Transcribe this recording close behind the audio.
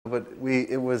But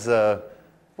it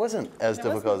wasn't as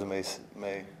difficult as it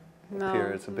may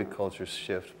appear. It's a big culture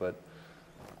shift, but.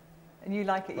 And you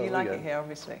like it. You like it here,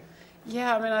 obviously.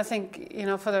 Yeah, I mean, I think, you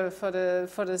know, for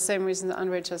the same reason that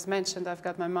Andre just mentioned, I've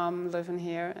got my mom living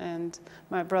here, and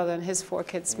my brother and his 4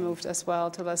 kids moved as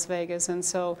well to Las Vegas, and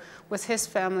so with his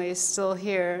family still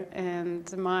here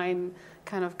and mine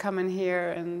kind of coming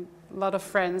here, and a lot of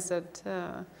friends that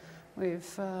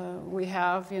we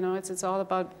have, you know, it's all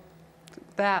about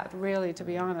that, really, to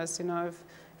be honest. You know, if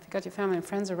you got your family and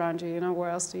friends around you, you know,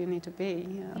 where else do you need to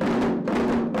be?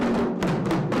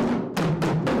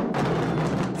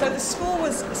 So the school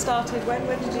was started when?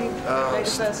 When did you make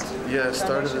the first? Yeah,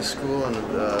 started the school in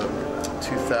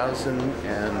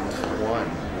 2001,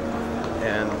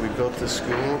 and we built the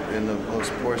school in the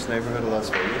most poorest neighborhood of Las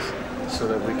Vegas, so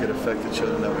that we could affect the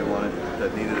children that we wanted,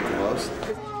 that needed it the most.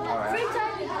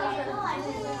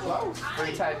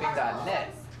 Freetyping.net.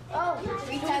 Oh,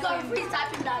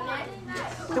 freetyping.net.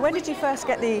 So when did you first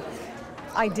get the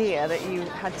idea that you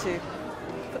had to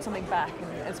put something back,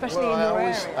 and especially in your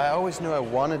area? I always knew I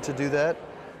wanted to do that,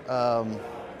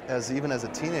 even as a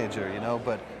teenager, you know,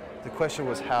 but the question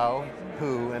was how,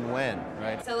 who, and when,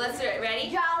 right? So let's do it. Ready?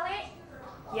 Draw it.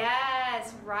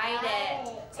 Yes, write it.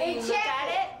 So you look at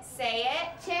it, say it,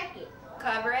 check it,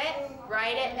 cover it,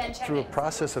 write it, then check it. Through a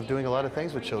process of doing a lot of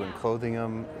things with children, clothing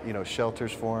them, you know,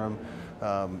 shelters for them,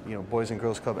 you know, Boys and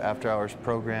Girls Club after-hours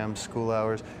programs, school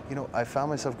hours. You know, I found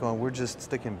myself going, we're just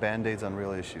sticking Band-Aids on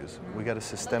real issues. We got to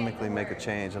systemically make a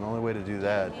change, and the only way to do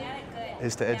that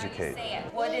is to educate.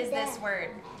 What is this word?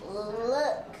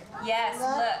 Look. Yes,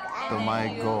 look. So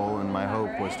my goal and my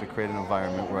hope was to create an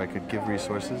environment where I could give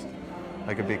resources,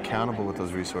 I could be accountable with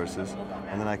those resources,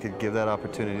 and then I could give that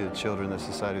opportunity to children that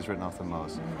society's written off the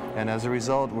most. And as a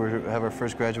result, we have our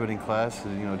first graduating class,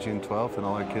 you know, June 12th, and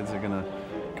all our kids are going to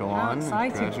go on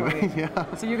and graduate. Yeah.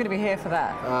 So you're going to be here for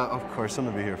that? Of course, I'm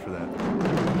going to be here for that.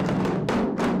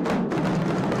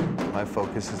 My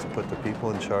focus is to put the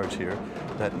people in charge here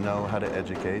that know how to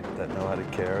educate, that know how to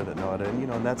care, that know how to, you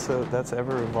know, and that's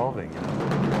ever evolving, you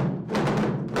know.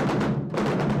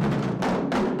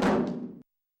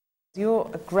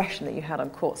 Your aggression that you had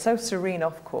on court, so serene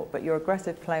off court, but your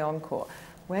aggressive play on court,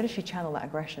 where does she channel that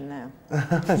aggression now?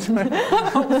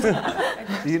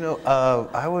 You know,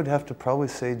 I would have to probably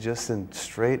say just in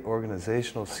straight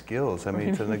organizational skills. I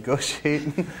mean, to negotiate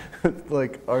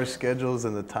like our schedules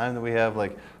and the time that we have,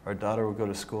 like our daughter will go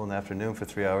to school in the afternoon for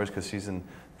 3 hours because she's in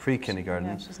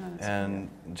pre-kindergarten, and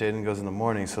Jaden goes in the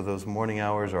morning, so those morning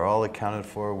hours are all accounted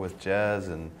for with Jazz,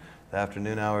 and the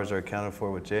afternoon hours are accounted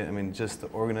for with Jaden. I mean, just the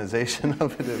organization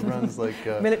of it, it runs like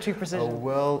military precision. A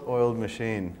well-oiled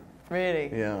machine. Really?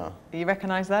 Yeah. You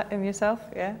recognize that in yourself?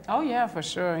 Yeah? Oh yeah, for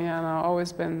sure. Yeah, and I've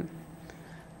always been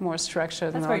more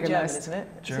structured and organized. That's very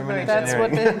German, isn't it?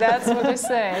 German That's what they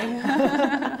say.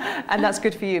 And that's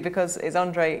good for you, because is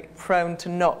Andre prone to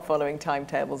not following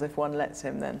timetables if one lets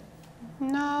him then?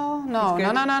 No. He's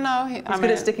He's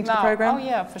good at sticking to the program? Oh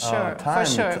yeah, for sure. For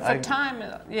time,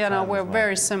 you know, we're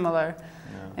very similar.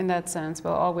 In that sense,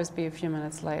 we'll always be a few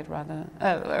minutes late,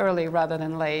 early rather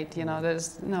than late. You know,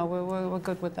 we're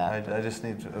good with that. I just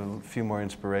need a few more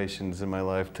inspirations in my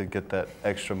life to get that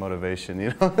extra motivation,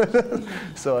 you know.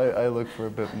 So I look for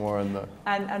a bit more on the.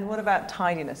 And what about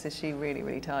tidiness? Is she really,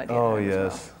 really tidy? Oh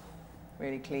yes. Well?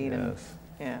 Really clean. Yes.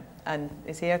 And yeah. And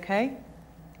is he okay?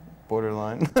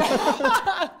 Borderline.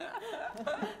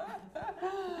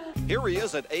 Here he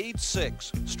is at age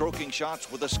 6, stroking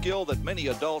shots with a skill that many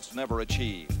adults never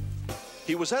achieve.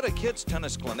 He was at a kids'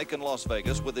 tennis clinic in Las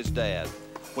Vegas with his dad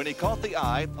when he caught the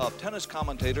eye of tennis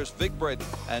commentators Vic Braden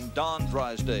and Don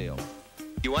Drysdale.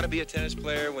 You want to be a tennis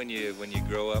player when you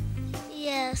grow up?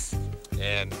 Yes.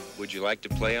 And would you like to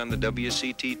play on the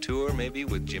WCT tour, maybe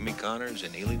with Jimmy Connors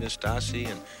and Ely Nastasi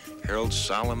and Harold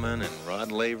Solomon and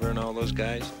Rod Laver and all those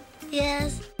guys?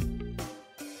 Yes.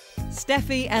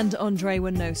 Steffi and Andre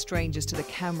were no strangers to the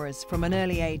cameras. From an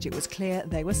early age, it was clear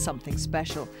they were something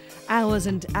special. Hours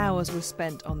and hours were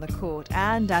spent on the court,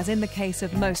 and as in the case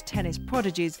of most tennis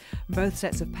prodigies, both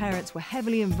sets of parents were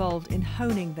heavily involved in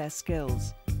honing their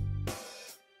skills.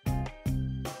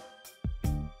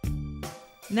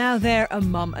 Now they're a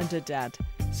mum and a dad.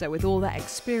 So with all that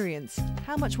experience,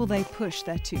 how much will they push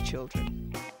their 2 children?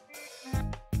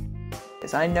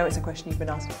 I know it's a question you've been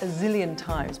asked a zillion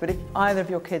times, but if either of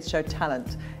your kids showed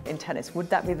talent in tennis, would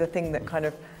that be the thing that kind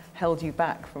of held you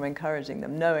back from encouraging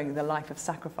them, knowing the life of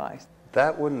sacrifice?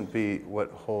 That wouldn't be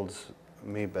what holds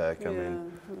me back. Yeah. I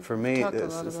mean, for me,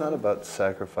 it's not about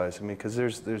sacrifice. I mean, because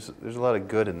there's a lot of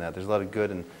good in that. There's a lot of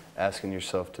good in asking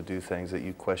yourself to do things that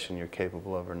you question you're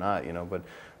capable of or not, you know. But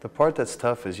the part that's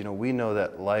tough is, you know, we know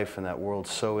that life and that world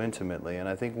so intimately, and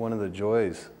I think one of the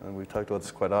joys, and we've talked about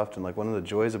this quite often, like one of the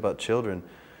joys about children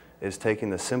is taking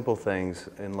the simple things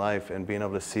in life and being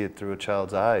able to see it through a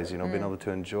child's eyes, you know, being able to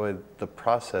enjoy the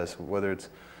process, whether it's,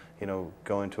 you know,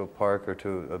 going to a park or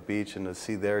to a beach and to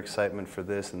see their excitement for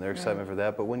this and their excitement for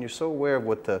that. But when you're so aware of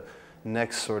what the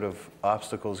next sort of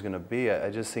obstacle is going to be,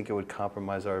 I just think it would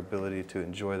compromise our ability to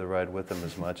enjoy the ride with them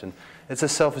as much. And it's a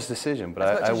selfish decision, but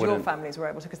as much I as wouldn't. your families were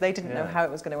able to, because they didn't know how it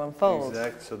was going to unfold.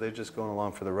 Exactly. So they're just going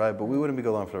along for the ride, but we wouldn't be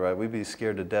going along for the ride. We'd be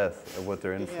scared to death of what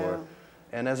they're in for.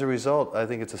 And as a result, I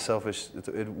think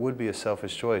it would be a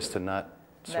selfish choice to not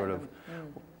sort of,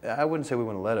 I wouldn't say we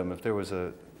wouldn't let them if there was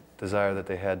a desire that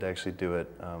they had to actually do it.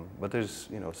 But there's,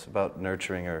 you know, it's about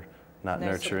nurturing or not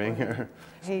nurturing.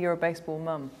 Here you're a baseball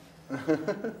mum.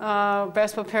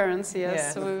 Baseball parents,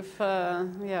 yes. Yeah. We've,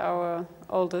 our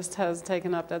oldest has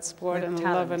taken up that sport and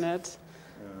loving it.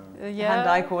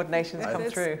 Hand-eye coordination's come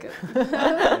through.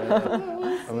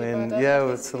 I mean,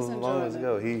 it's a long ways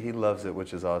ago. He loves it,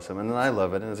 which is awesome, and I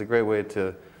love it, and it's a great way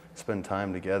to spend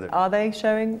time together. Are they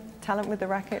showing talent with the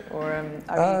racket,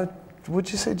 or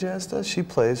would you say Jazz does? She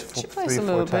plays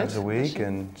 3-4 times a week,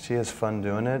 and she has fun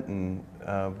doing it, and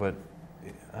but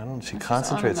I don't know, she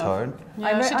concentrates hard. Yeah,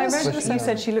 I read you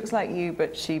said she looks like you,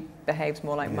 but she behaves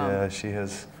more like mum. Yeah, she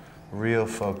has real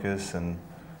focus and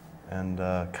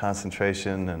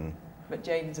concentration, and but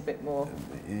Jaden's a bit more.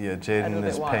 Yeah, Jaden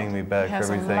is paying me back for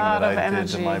everything that I did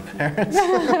to my parents.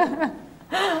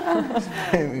 He's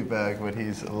paying me back, but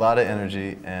he's a lot of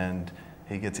energy, and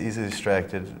he gets easily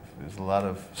distracted. There's a lot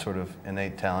of sort of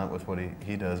innate talent with what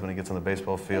he does when he gets on the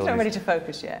baseball field. He's not ready to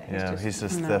focus yet. He's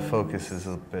just that focus is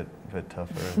a bit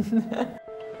tougher.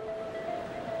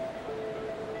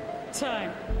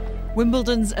 Time.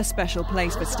 Wimbledon's a special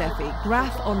place for Steffi.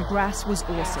 Graf on grass was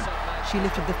awesome. She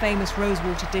lifted the famous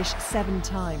Rosewater dish 7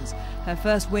 times. Her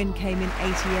first win came in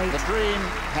 '88. The dream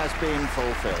has been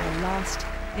fulfilled. Her last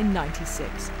in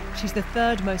 '96. She's the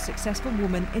 3rd most successful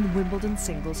woman in Wimbledon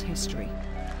singles history.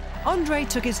 Andre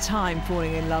took his time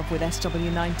falling in love with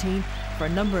SW19. For a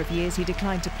number of years he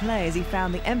declined to play as he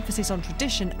found the emphasis on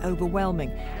tradition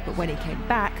overwhelming. But when he came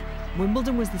back,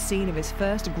 Wimbledon was the scene of his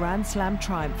first Grand Slam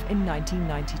triumph in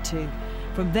 1992.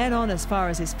 From then on, as far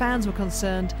as his fans were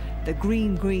concerned, the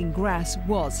green grass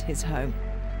was his home.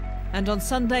 And on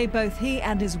Sunday, both he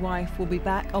and his wife will be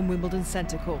back on Wimbledon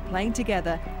Centre Court, playing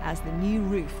together as the new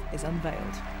roof is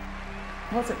unveiled.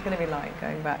 What's it going to be like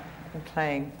going back and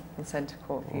playing on Centre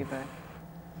Court for you both?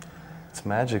 It's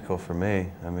magical for me.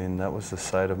 I mean, that was the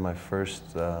site of my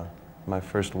first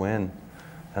win,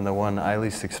 and the one I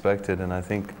least expected, and I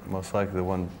think most likely the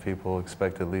one people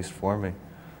expected least for me.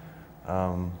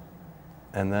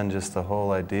 And then just the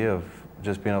whole idea of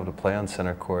just being able to play on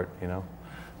Centre Court, you know.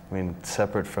 I mean,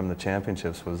 separate from the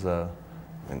championships was,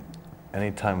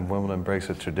 anytime Wimbledon breaks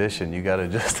a tradition, you got to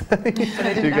just, They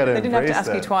didn't have to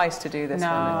ask you twice to do this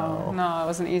one. No, it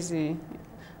was an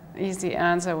easy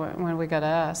answer when we got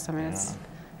asked. I mean, it's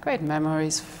great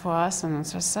memories for us, and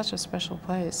it's just such a special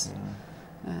place.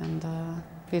 And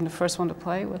being the first one to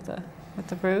play with the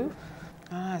roof,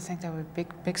 I think that would be a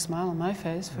big smile on my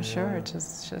face for sure.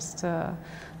 Just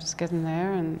getting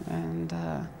there and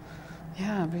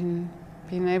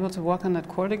being able to walk on that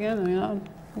court again. I mean, I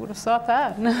would have thought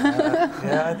that.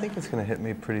 I think it's going to hit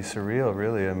me pretty surreal,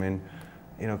 really. I mean,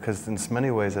 you know, because in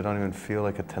many ways I don't even feel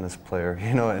like a tennis player,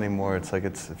 you know, anymore. It's like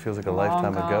it feels like a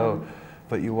lifetime ago.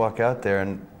 But you walk out there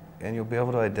and you'll be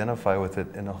able to identify with it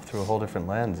through a whole different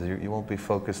lens. You won't be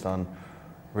focused on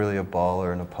really a ball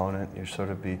or an opponent. You'll sort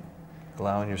of be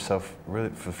allowing yourself, really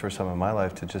for the first time in my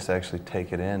life, to just actually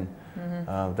take it in.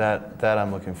 That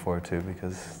I'm looking forward to,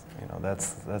 because you know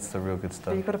that's the real good stuff.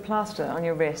 But you've got a plaster on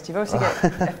your wrist. You've obviously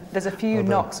got there's a few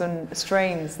knocks and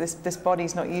strains. This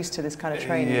body's not used to this kind of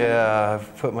training. Yeah,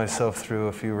 I've put myself through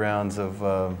a few rounds of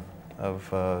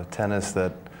tennis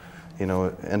that, you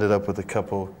know, ended up with a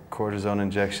couple cortisone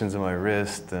injections in my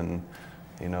wrist, and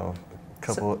you know, a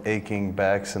couple aching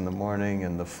backs in the morning,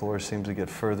 and the floor seems to get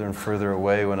further and further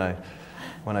away when I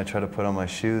try to put on my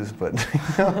shoes. But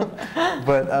you know,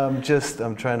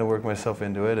 I'm trying to work myself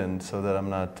into it, and so that I'm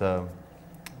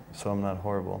not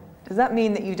horrible. Does that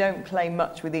mean that you don't play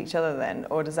much with each other then,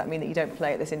 or does that mean that you don't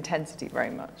play at this intensity very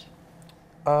much?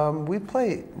 We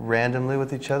play randomly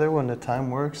with each other when the time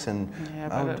works, and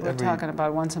but we're talking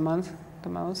about once a month. the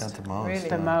most. At the most. Really?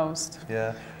 The most.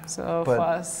 Yeah. So But- for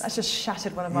us. That's just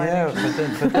shattered one of my Yeah,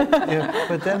 illusions.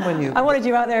 but then when you... I wanted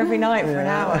you out there every night for an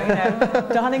hour, you know.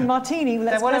 Darling Martini,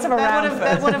 let's have a round that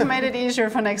first. would have made it easier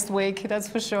for next week, that's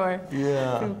for sure.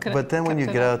 Yeah, You could've but then when you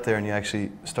kept it get up. out there and you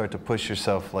actually start to push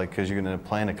yourself, like, because you're going to end up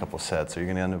playing a couple sets, or you're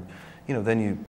going to end up, you know, then you